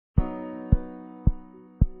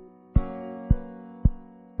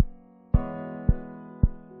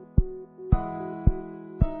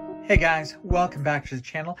Hey guys, welcome back to the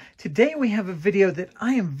channel. Today we have a video that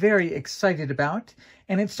I am very excited about,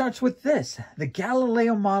 and it starts with this, the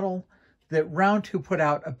Galileo model that Round 2 put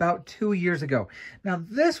out about 2 years ago. Now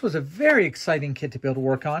this was a very exciting kit to be able to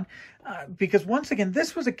work on because once again,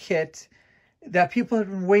 this was a kit that people have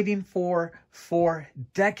been waiting for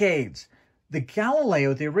decades. The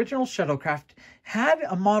Galileo, the original shuttlecraft, had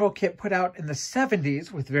a model kit put out in the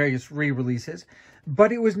 70s with various re-releases,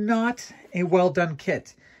 but it was not a well-done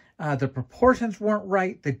kit. The proportions weren't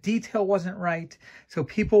right, the detail wasn't right, so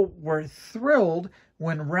people were thrilled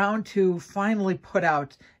when Round 2 finally put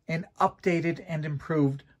out an updated and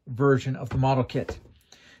improved version of the model kit.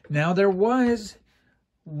 Now there was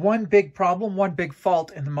one big problem, one big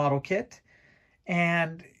fault in the model kit,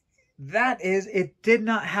 and that is it did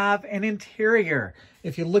not have an interior.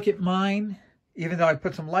 If you look at mine, even though I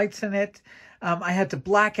put some lights in it, I had to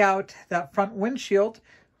black out that front windshield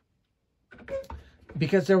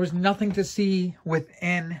because there was nothing to see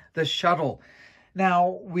within the shuttle.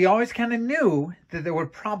 Now, we always kind of knew that there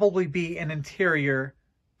would probably be an interior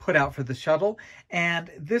put out for the shuttle, and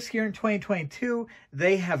this year in 2022,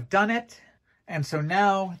 they have done it, and so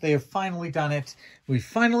now they have finally done it. We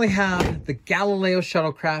finally have the Galileo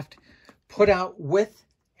Shuttlecraft put out with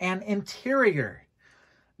an interior.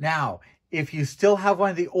 Now, if you still have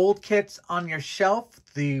one of the old kits on your shelf,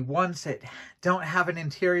 the ones that don't have an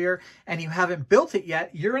interior, and you haven't built it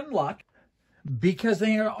yet, you're in luck because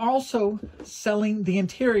they are also selling the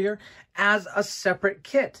interior as a separate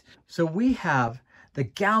kit. So we have the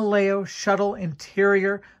Galileo Shuttle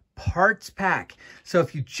Interior Parts Pack. So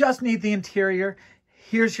if you just need the interior,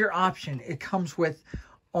 here's your option. It comes with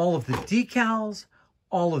all of the decals,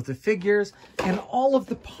 all of the figures, and all of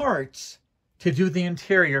the parts to do the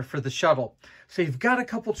interior for the shuttle. So you've got a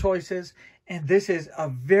couple choices, and this is a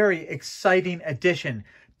very exciting addition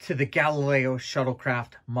to the Galileo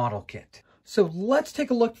Shuttlecraft model kit. So let's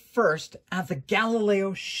take a look first at the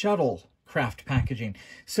Galileo Shuttlecraft packaging.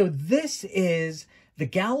 So this is the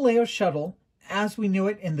Galileo Shuttle as we knew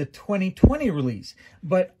it in the 2020 release,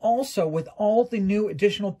 but also with all the new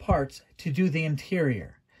additional parts to do the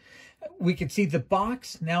interior. We can see the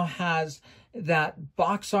box now has that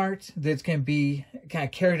box art that's going to be kind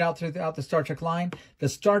of carried out throughout the Star Trek line. The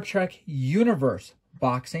Star Trek universe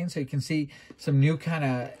boxing, so you can see some new kind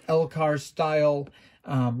of LCAR style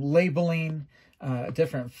labeling,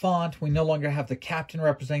 different font. We no longer have the captain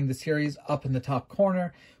representing the series up in the top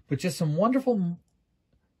corner, but just some wonderful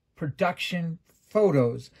production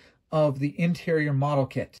photos of the interior model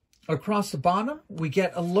kit. Across the bottom, we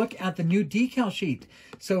get a look at the new decal sheet.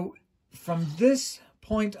 So from this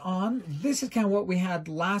point on, this is kind of what we had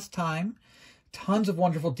last time. Tons of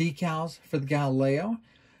wonderful decals for the Galileo.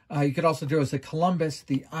 You could also do as the Columbus,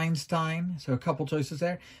 the Einstein, so a couple choices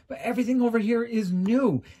there. But everything over here is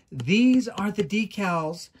new. These are the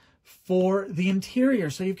decals for the interior.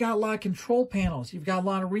 So you've got a lot of control panels. You've got a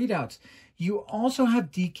lot of readouts. You also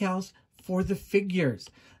have decals for the figures.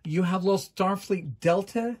 You have little Starfleet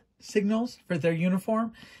Delta signals for their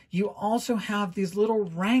uniform. You also have these little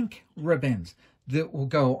rank ribbons that will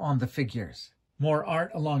go on the figures. More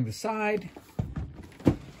art along the side.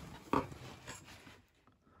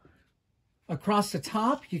 Across the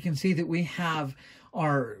top, you can see that we have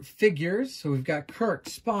our figures. So we've got Kirk,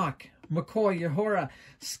 Spock, McCoy, Uhura,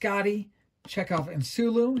 Scotty, Chekhov, and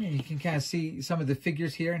Sulu. And you can kind of see some of the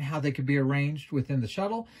figures here and how they could be arranged within the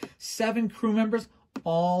shuttle. 7 crew members,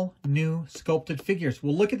 all new sculpted figures.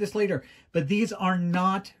 We'll look at this later, but these are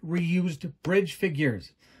not reused bridge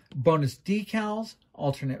figures. Bonus decals,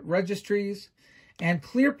 alternate registries, and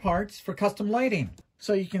clear parts for custom lighting.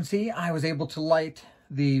 So you can see I was able to light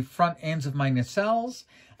the front ends of my nacelles.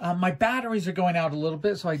 My batteries are going out a little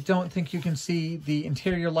bit, so I don't think you can see the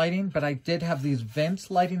interior lighting, but I did have these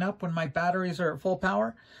vents lighting up when my batteries are at full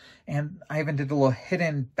power. And I even did a little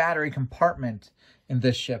hidden battery compartment in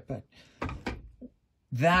this ship, but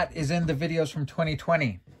that is in the videos from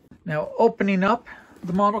 2020. Now, opening up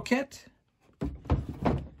the model kit,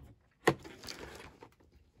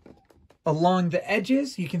 along the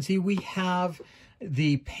edges, you can see we have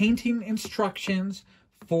the painting instructions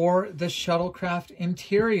for the shuttlecraft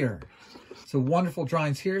interior. So wonderful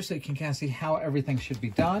drawings here, so you can kind of see how everything should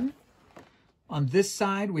be done. On this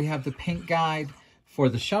side, we have the paint guide for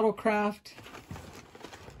the shuttlecraft.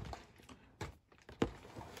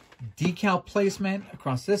 Decal placement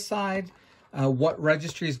across this side. What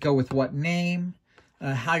registries go with what name.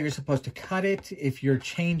 How you're supposed to cut it if you're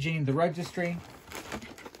changing the registry.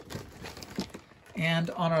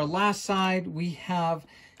 And on our last side, we have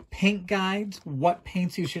paint guides, what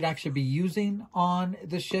paints you should actually be using on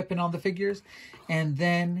the ship and on the figures, and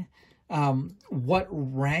then what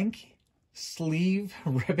rank sleeve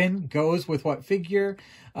ribbon goes with what figure,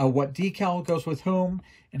 what decal goes with whom,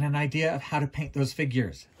 and an idea of how to paint those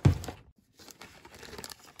figures.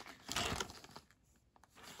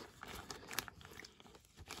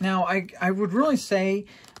 Now, I would really say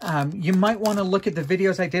you might want to look at the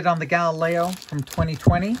videos I did on the Galileo from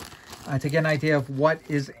 2020 to get an idea of what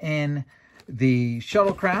is in the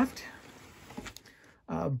Shuttlecraft.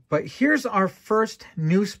 But here's our first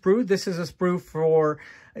new sprue. This is a sprue for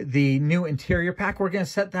the new interior pack. We're going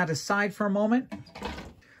to set that aside for a moment.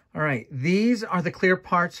 All right, these are the clear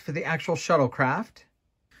parts for the actual Shuttlecraft.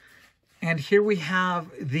 And here we have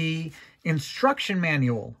the instruction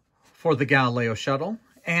manual for the Galileo Shuttle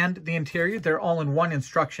and the interior. They're all in one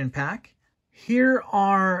instruction pack. Here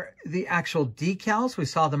are the actual decals. We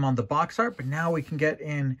saw them on the box art, but now we can get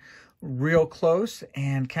in real close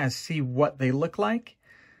and kind of see what they look like.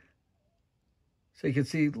 So you can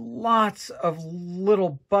see lots of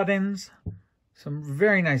little buttons, some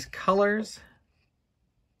very nice colors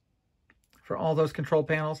for all those control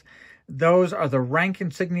panels. Those are the rank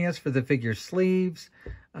insignias for the figure sleeves.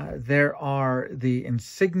 There are the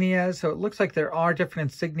insignias. So it looks like there are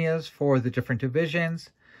different insignias for the different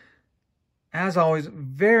divisions. As always,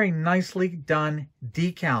 very nicely done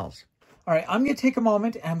decals. All right, I'm going to take a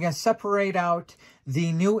moment and I'm going to separate out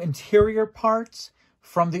the new interior parts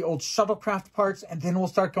from the old Shuttlecraft parts, and then we'll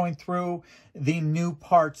start going through the new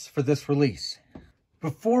parts for this release.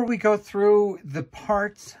 Before we go through the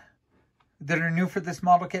parts that are new for this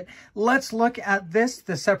model kit, let's look at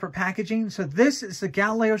the separate packaging. So this is the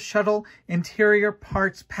Galileo Shuttle Interior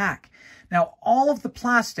Parts Pack. Now, all of the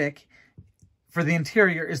plastic for the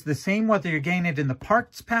interior is the same, whether you're getting it in the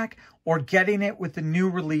parts pack or getting it with the new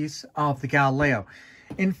release of the Galileo.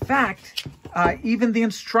 In fact, even the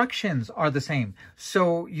instructions are the same.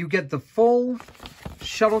 So you get the full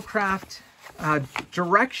Shuttlecraft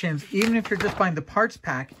directions, even if you're just buying the parts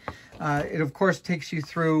pack. It, of course, takes you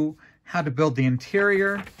through how to build the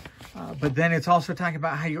interior, but then it's also talking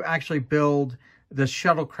about how you actually build the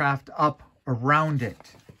Shuttlecraft up around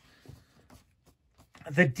it.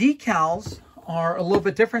 The decals are a little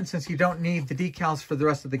bit different since you don't need the decals for the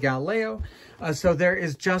rest of the Galileo. So there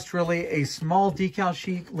is just really a small decal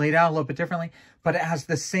sheet laid out a little bit differently, but it has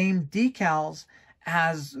the same decals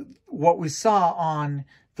as what we saw on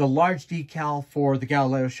the large decal for the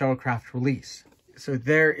Galileo Shuttlecraft release. So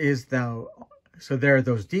there are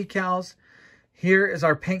those decals. Here is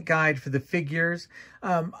our paint guide for the figures.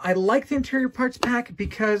 I like the interior parts pack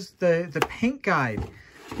because the paint guide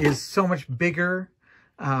is so much bigger.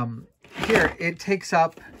 Here, it takes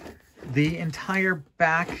up the entire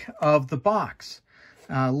back of the box.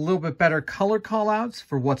 A little bit better color callouts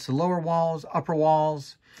for what's the lower walls, upper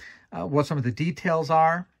walls, what some of the details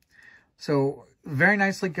are. So very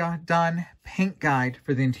nicely done paint guide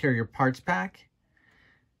for the interior parts pack.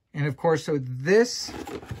 And of course, so this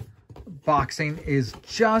boxing is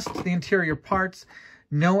just the interior parts,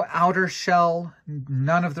 no outer shell,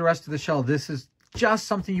 none of the rest of the shell. This is just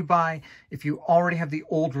something you buy if you already have the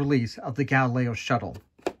old release of the Galileo Shuttle.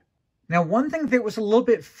 Now, one thing that was a little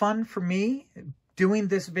bit fun for me doing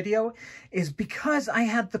this video is because I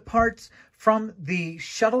had the parts from the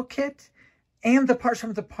Shuttle kit and the parts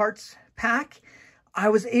from the parts pack, I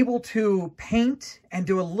was able to paint and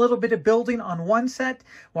do a little bit of building on one set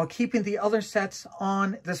while keeping the other sets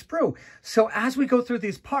on the sprue. So as we go through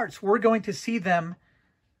these parts, we're going to see them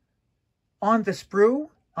on the sprue,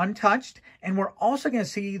 untouched, and we're also going to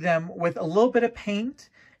see them with a little bit of paint,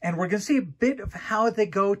 and we're going to see a bit of how they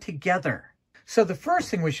go together. So the first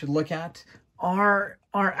thing we should look at are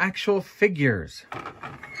our actual figures.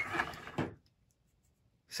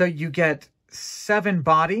 So you get 7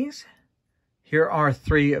 bodies. Here are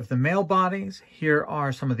 3 of the male bodies. Here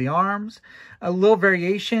are some of the arms. A little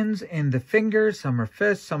variations in the fingers. Some are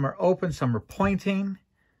fists, some are open, some are pointing.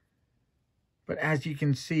 But as you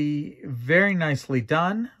can see, very nicely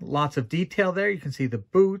done. Lots of detail there. You can see the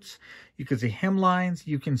boots. You can see hemlines.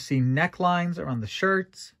 You can see necklines around the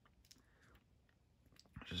shirts.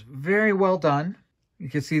 Which is very well done. You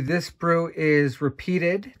can see this sprue is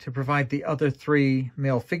repeated to provide the other 3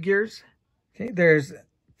 male figures. Okay, there's,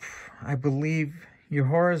 I believe,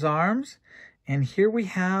 Uhura's arms. And here we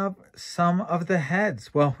have some of the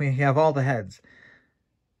heads. Well, we have all the heads.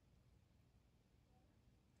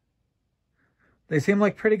 They seem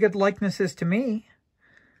like pretty good likenesses to me.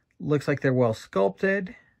 Looks like they're well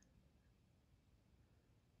sculpted.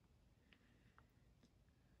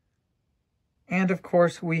 And of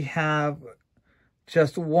course, we have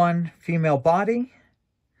just one female body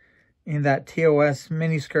in that TOS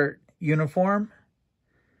miniskirt uniform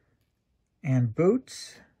and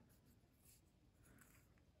boots.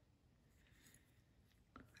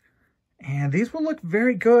 And these will look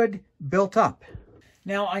very good built up.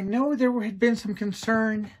 Now, I know there had been some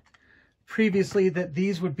concern previously that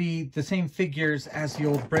these would be the same figures as the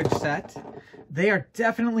old bridge set. They are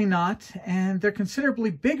definitely not, and they're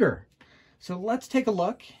considerably bigger. So let's take a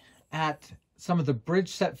look at some of the bridge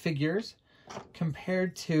set figures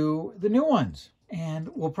compared to the new ones. And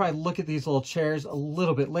we'll probably look at these little chairs a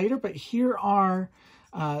little bit later, but here are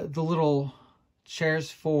the little chairs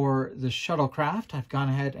for the Shuttlecraft. I've gone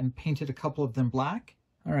ahead and painted a couple of them black.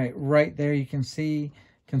 All right, right there you can see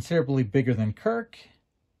considerably bigger than Kirk.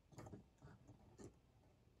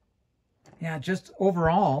 Yeah, just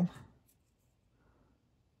overall,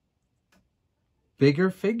 bigger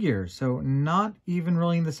figures. So not even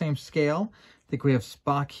really in the same scale. I think we have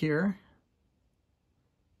Spock here.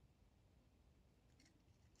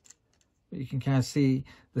 But you can kind of see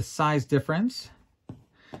the size difference.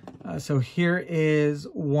 So here is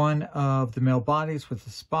one of the male bodies with the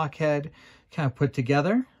Spock head kind of put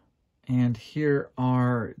together. And here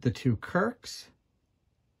are the two Kirks.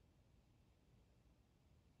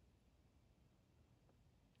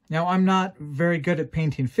 Now, I'm not very good at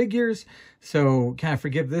painting figures, so kind of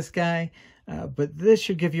forgive this guy, but this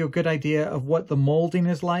should give you a good idea of what the molding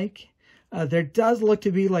is like. There does look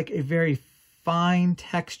to be like a very fine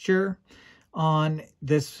texture on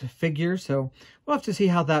this figure, so we'll have to see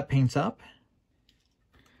how that paints up.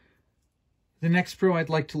 The next sprue I'd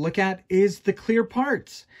like to look at is the clear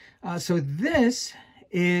parts. So this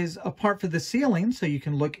is a part for the ceiling, so you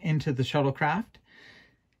can look into the Shuttlecraft.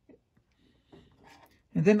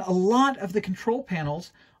 And then a lot of the control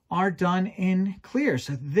panels are done in clear.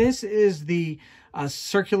 So this is the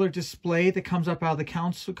circular display that comes up out of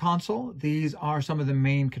the console. These are some of the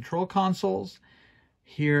main control consoles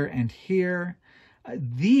here and here.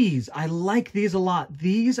 These, I like these a lot.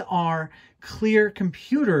 These are clear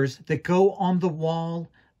computers that go on the wall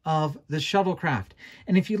of the Shuttlecraft.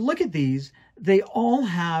 And if you look at these, they all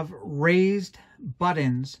have raised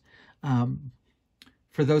buttons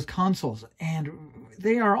for those consoles, and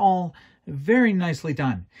they are all very nicely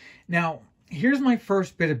done. Now, here's my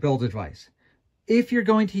first bit of build advice. If you're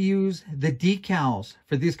going to use the decals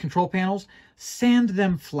for these control panels, sand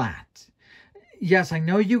them flat. Yes, I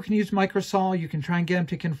know you can use microsol, you can try and get them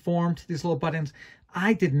to conform to these little buttons.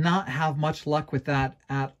 I did not have much luck with that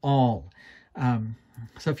at all.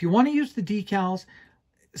 So if you want to use the decals,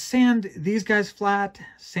 sand these guys flat,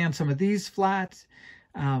 sand some of these flat,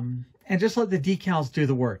 and just let the decals do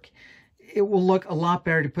the work. It will look a lot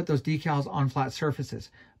better to put those decals on flat surfaces.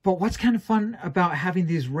 But what's kind of fun about having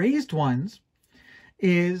these raised ones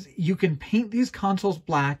is you can paint these consoles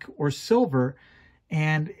black or silver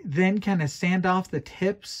and then kind of sand off the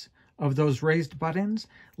tips of those raised buttons,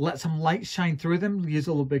 let some light shine through them, use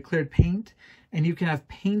a little bit of cleared paint, and you can have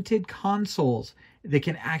painted consoles that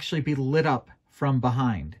can actually be lit up from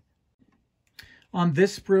behind. On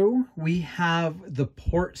this sprue, we have the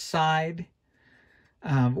port side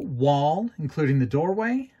wall, including the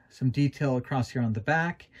doorway, some detail across here on the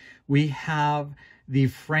back. We have the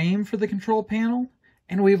frame for the control panel,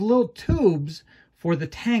 and we have little tubes for the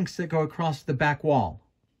tanks that go across the back wall.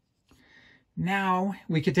 Now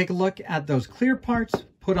we could take a look at those clear parts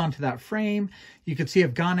put onto that frame. You can see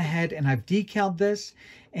I've gone ahead and I've decaled this,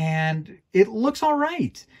 and it looks all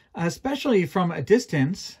right, especially from a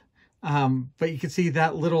distance. But you can see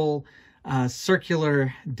that little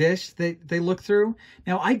circular dish that they look through.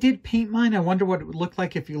 Now, I did paint mine. I wonder what it would look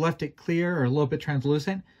like if you left it clear or a little bit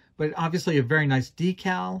translucent. But obviously a very nice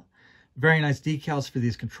decal. Very nice decals for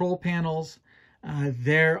these control panels.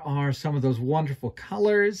 There are some of those wonderful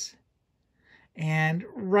colors. And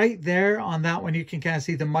right there on that one, you can kind of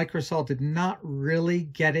see the microsol did not really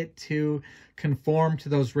get it to conform to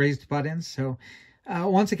those raised buttons. So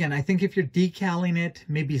once again, I think if you're decaling it,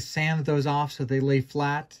 maybe sand those off so they lay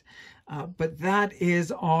flat. But that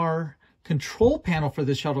is our control panel for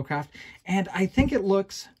the Shuttlecraft, and I think it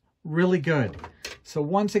looks really good. So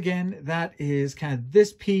once again, that is kind of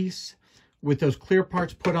this piece with those clear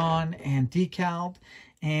parts put on and decaled.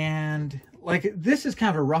 And like, this is kind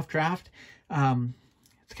of a rough draft.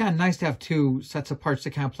 It's kind of nice to have two sets of parts to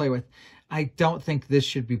kind of play with. I don't think this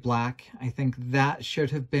should be black. I think that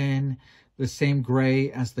should have been the same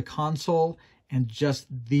gray as the console, and just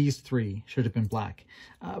these three should have been black.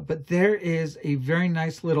 But there is a very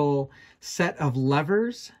nice little set of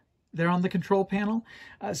levers there on the control panel.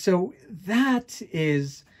 So that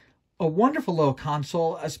is a wonderful little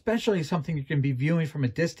console, especially something you can be viewing from a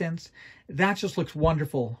distance. That just looks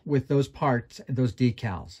wonderful with those parts and those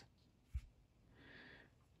decals.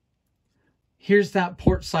 Here's that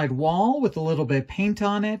port side wall with a little bit of paint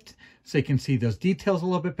on it, so you can see those details a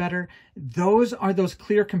little bit better. Those are those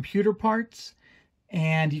clear computer parts,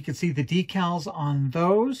 and you can see the decals on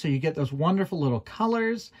those, so you get those wonderful little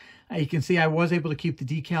colors. You can see I was able to keep the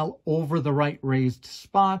decal over the right raised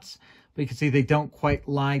spots, but you can see they don't quite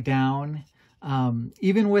lie down,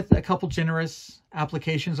 even with a couple generous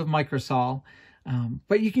applications of microsol.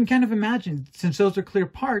 But you can kind of imagine, since those are clear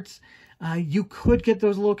parts, you could get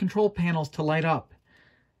those little control panels to light up.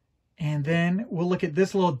 And then we'll look at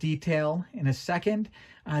this little detail in a second.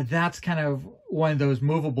 That's kind of one of those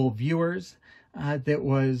movable viewers that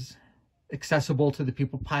was accessible to the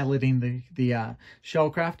people piloting the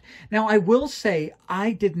shuttlecraft. Now, I will say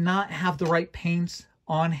I did not have the right paints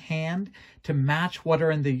on hand to match what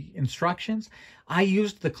are in the instructions. I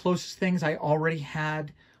used the closest things I already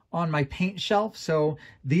had on my paint shelf, so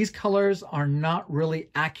these colors are not really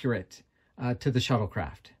accurate to the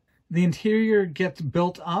shuttlecraft. The interior gets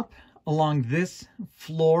built up along this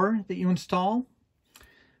floor that you install.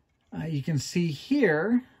 You can see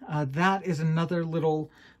here, that is another little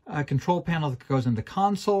control panel that goes in the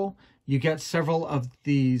console. You get several of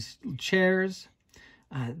these chairs.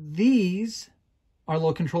 These are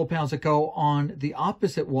little control panels that go on the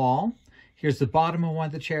opposite wall. Here's the bottom of one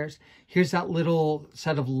of the chairs. Here's that little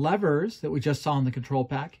set of levers that we just saw in the control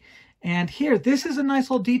pack. And here, this is a nice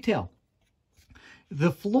little detail.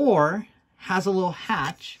 The floor has a little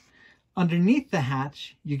hatch. Underneath the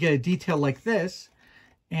hatch, you get a detail like this.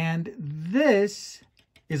 And this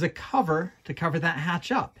is a cover to cover that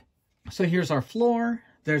hatch up. So here's our floor.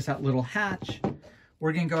 There's that little hatch.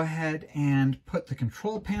 We're going to go ahead and put the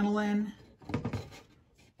control panel in.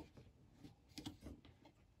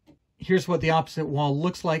 Here's what the opposite wall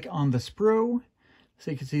looks like on the sprue.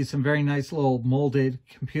 So you can see some very nice little molded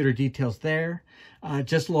computer details there.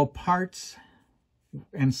 Just little parts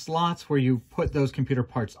and slots where you put those computer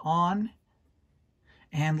parts on.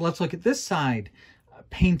 And let's look at this side,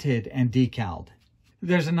 painted and decaled.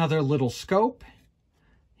 There's another little scope.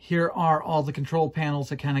 Here are all the control panels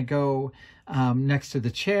that kind of go next to the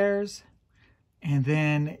chairs. And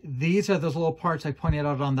then these are those little parts I pointed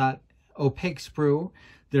out on that opaque sprue.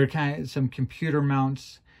 They're kind of some computer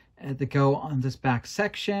mounts that go on this back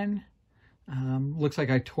section. Looks like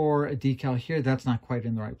I tore a decal here. That's not quite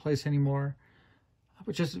in the right place anymore.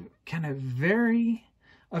 But just kind of a very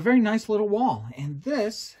nice little wall. And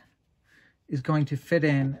this is going to fit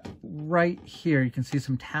in right here. You can see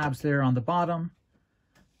some tabs there on the bottom.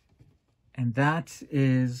 And that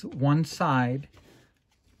is one side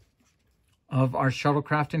of our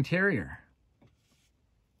shuttlecraft interior.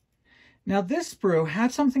 Now this sprue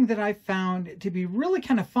had something that I found to be really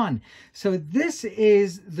kind of fun. So this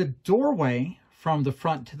is the doorway from the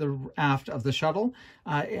front to the aft of the shuttle.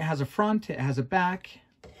 It has a front, it has a back.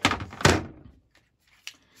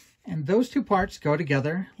 And those two parts go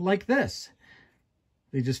together like this.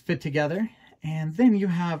 They just fit together. And then you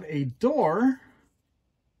have a door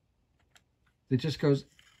that just goes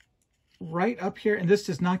right up here. And this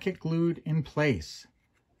does not get glued in place.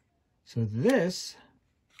 So this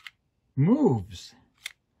moves.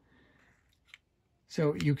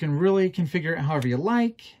 So you can really configure it however you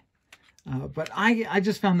like. But I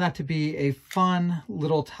just found that to be a fun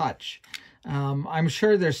little touch. I'm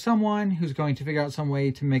sure there's someone who's going to figure out some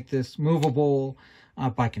way to make this movable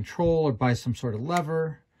by control or by some sort of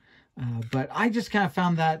lever. But I just kind of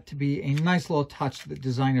found that to be a nice little touch that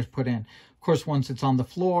designers put in. Of course, once it's on the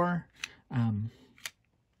floor,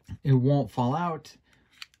 it won't fall out.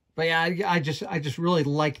 But yeah, I just really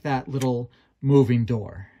like that little moving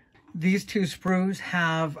door. These two sprues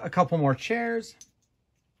have a couple more chairs.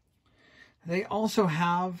 They also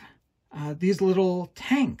have these little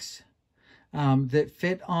tanks that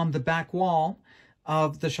fit on the back wall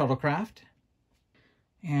of the shuttlecraft.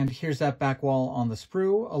 And here's that back wall on the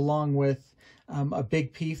sprue, along with a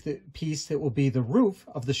big piece that will be the roof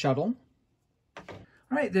of the shuttle.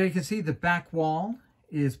 All right, there you can see the back wall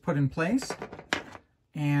is put in place.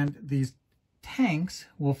 And these tanks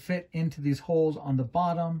will fit into these holes on the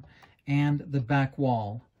bottom and the back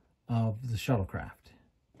wall of the shuttlecraft.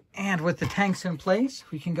 And with the tanks in place,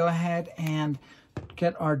 we can go ahead and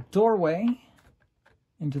get our doorway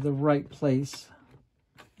into the right place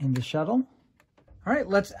in the shuttle. All right,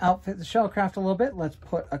 let's outfit the shuttlecraft a little bit. Let's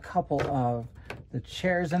put a couple of the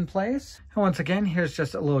chairs in place. And once again, here's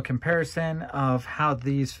just a little comparison of how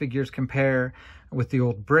these figures compare with the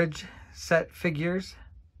old bridge set figures.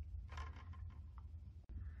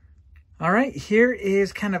 All right, here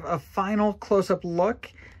is kind of a final close-up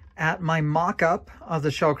look at my mock-up of the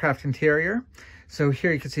shuttlecraft interior. So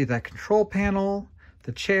here you can see that control panel,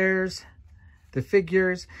 the chairs, the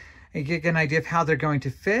figures. and get an idea of how they're going to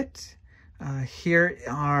fit. Here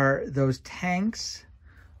are those tanks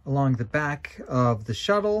along the back of the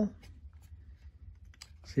shuttle.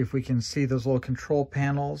 See if we can see those little control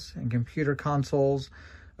panels and computer consoles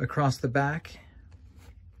across the back.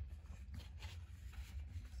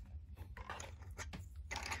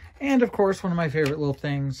 And of course, one of my favorite little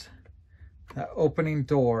things, that opening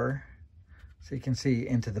door, so you can see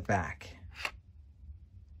into the back.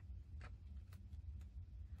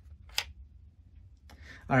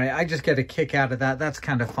 All right, I just get a kick out of that. That's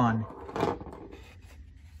kind of fun.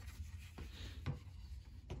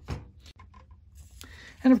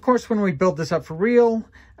 And of course, when we build this up for real,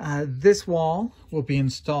 this wall will be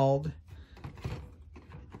installed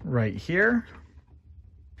right here.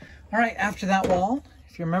 All right, after that wall,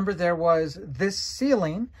 if you remember, there was this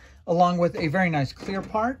ceiling along with a very nice clear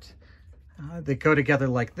part. They go together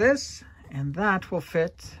like this, and that will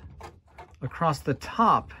fit across the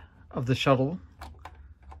top of the shuttle.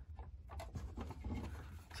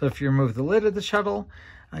 So if you remove the lid of the shuttle,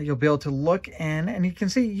 you'll be able to look in, and you can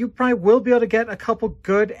see you probably will be able to get a couple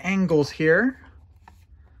good angles here.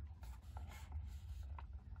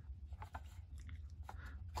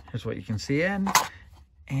 Here's what you can see in.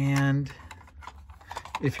 And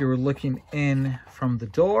if you were looking in from the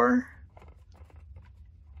door,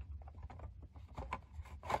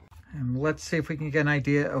 and let's see if we can get an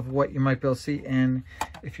idea of what you might be able to see in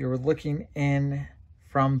if you were looking in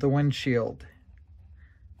from the windshield.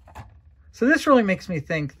 So this really makes me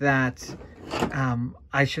think that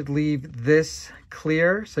I should leave this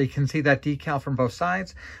clear so you can see that decal from both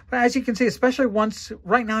sides. But as you can see, especially once,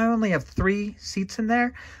 right now I only have 3 seats in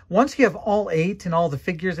there. Once you have all 8 and all the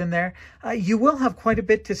figures in there, you will have quite a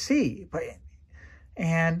bit to see.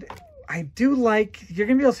 And I do like, you're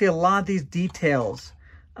going to be able to see a lot of these details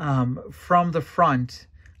from the front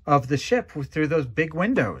of the ship through those big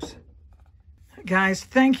windows. Guys,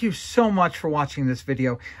 thank you so much for watching this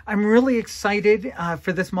video. I'm really excited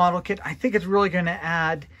for this model kit. I think it's really going to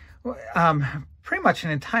add pretty much an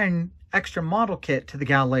entire extra model kit to the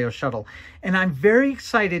Galileo Shuttle. And I'm very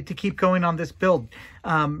excited to keep going on this build.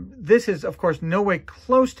 This is, of course, no way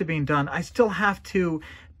close to being done. I still have to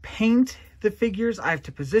paint the figures. I have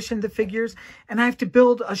to position the figures. And I have to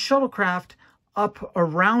build a shuttlecraft up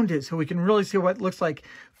around it so we can really see what it looks like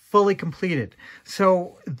fully completed.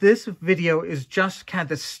 So this video is just kind of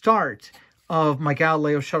the start of my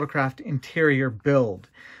Galileo Shuttlecraft interior build.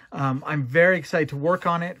 I'm very excited to work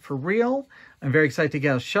on it for real. I'm very excited to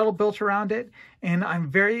get a shuttle built around it. And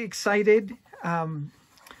I'm very excited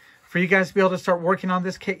for you guys to be able to start working on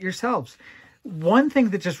this kit yourselves. One thing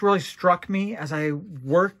that just really struck me as I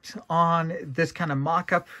worked on this kind of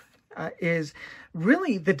mock-up is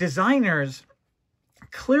really the designers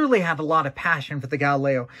clearly had a lot of passion for the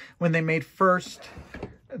Galileo when they made first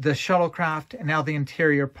the Shuttlecraft and now the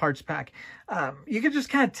interior parts pack. You can just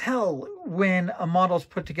kind of tell when a model's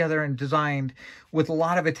put together and designed with a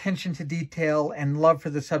lot of attention to detail and love for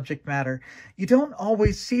the subject matter. You don't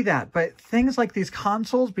always see that, but things like these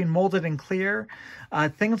consoles being molded in clear,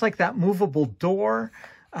 things like that movable door,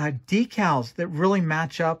 decals that really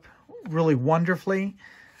match up really wonderfully.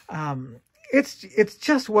 It's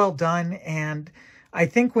just well done, and I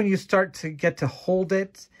think when you start to get to hold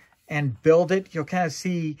it and build it, you'll kind of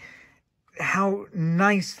see how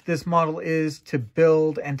nice this model is to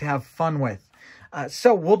build and to have fun with.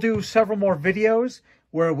 So we'll do several more videos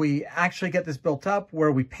where we actually get this built up,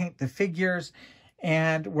 where we paint the figures,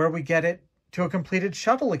 and where we get it to a completed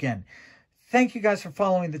shuttle again. Thank you guys for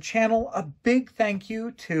following the channel. A big thank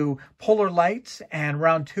you to Polar Lights and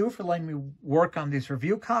Round 2 for letting me work on these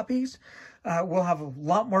review copies. We'll have a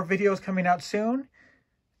lot more videos coming out soon.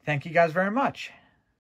 Thank you guys very much.